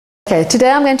Okay,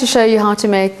 today I'm going to show you how to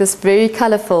make this very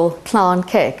colourful clown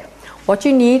cake. What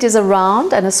you need is a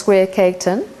round and a square cake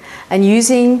tin, and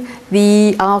using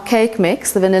our cake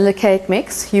mix, the vanilla cake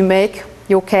mix, you make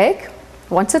your cake.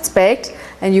 Once it's baked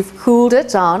and you've cooled it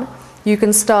down, you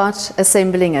can start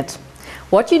assembling it.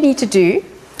 What you need to do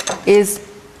is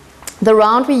the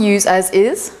round we use as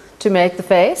is to make the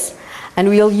face, and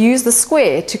we'll use the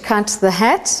square to cut the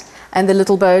hat and the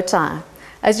little bow tie.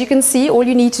 As you can see, all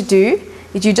you need to do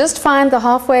is you just find the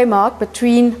halfway mark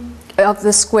between of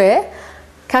the square,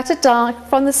 cut it down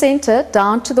from the center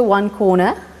down to the one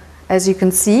corner, as you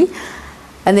can see,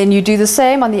 and then you do the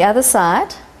same on the other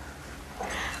side,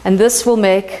 and this will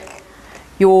make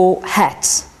your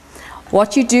hat.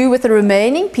 What you do with the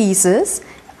remaining pieces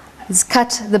is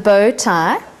cut the bow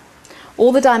tie.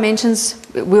 All the dimensions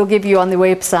we'll give you on the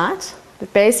website,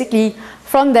 but basically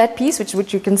from that piece,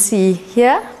 which you can see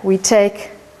here, we take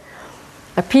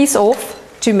a piece off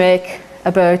to make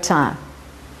a bow tie.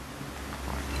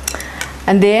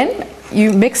 And then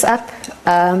you mix up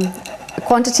a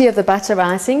quantity of the butter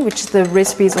icing, which the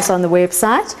recipe is also on the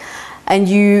website, and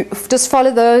you just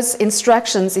follow those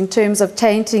instructions in terms of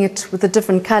tainting it with the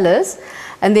different colors.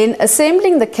 And then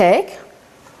assembling the cake,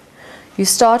 you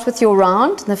start with your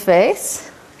round in the face.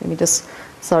 Let me just,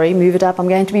 move it up. I'm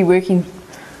going to be working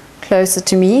closer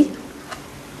to me.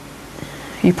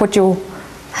 You put your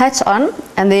hat on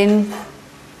and then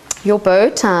your bow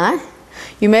tie.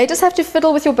 You may just have to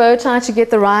fiddle with your bow tie to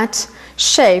get the right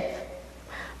shape,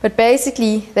 but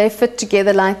basically they fit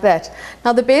together like that.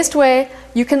 Now the best way,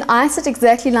 you can ice it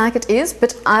exactly like it is,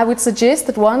 but I would suggest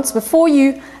that once before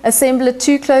you assemble it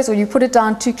too close or you put it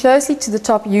down too closely to the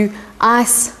top, you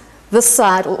ice this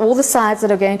side or all the sides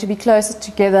that are going to be closest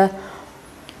together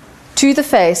to the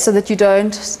face, so that you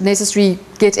don't necessarily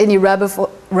get any rub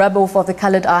off of the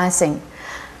colored icing.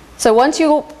 So once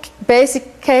your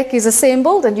basic cake is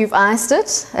assembled and you've iced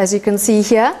it, as you can see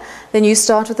here, then you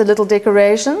start with the little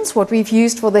decorations. What we've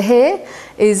used for the hair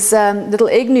is little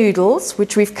egg noodles,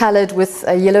 which we've colored with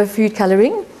yellow food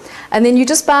coloring. And then you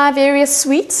just buy various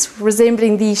sweets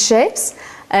resembling these shapes,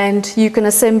 and you can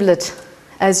assemble it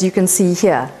as you can see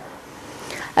here.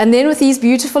 And then with these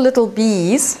beautiful little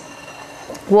bees,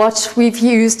 what we've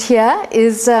used here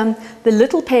is the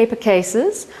little paper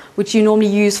cases, which you normally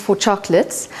use for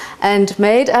chocolates, and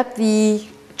made up the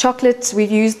chocolates.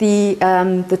 We've used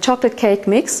the chocolate cake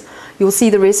mix. You'll see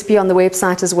the recipe on the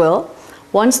website as well.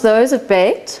 Once those are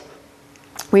baked,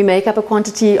 we make up a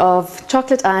quantity of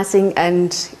chocolate icing,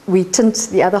 and we tint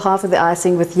the other half of the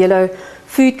icing with yellow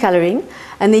food coloring,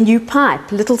 and then you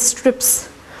pipe little strips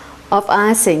of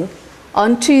icing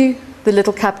onto the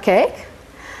little cupcake.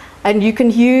 And you can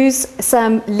use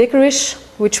some licorice,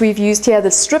 which we've used here,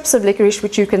 the strips of licorice,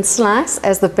 which you can slice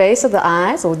as the base of the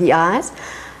eyes, or the eyes.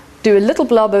 Do a little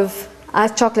blob of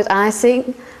chocolate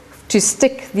icing to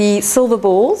stick the silver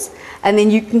balls, and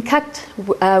then you can cut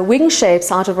wing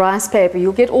shapes out of rice paper.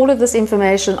 You'll get all of this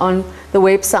information on the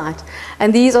website.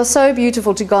 And these are so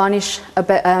beautiful to garnish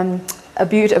a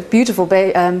beautiful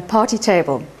party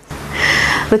table.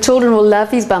 The children will love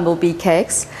these bumblebee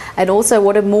cakes, and also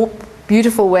what a more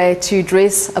beautiful way to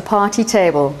dress a party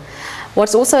table.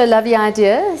 What's also a lovely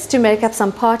idea is to make up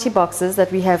some party boxes that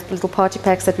we have, little party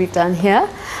packs that we've done here,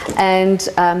 and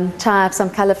tie up some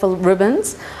colourful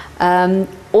ribbons.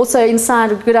 Also inside,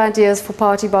 good ideas for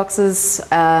party boxes,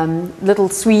 little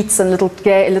sweets and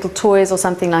little toys or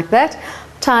something like that.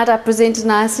 Tie it up, present it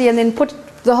nicely, and then put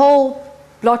the whole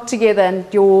lot together and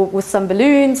with some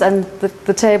balloons, and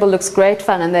the table looks great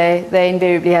fun, and they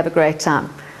invariably have a great time.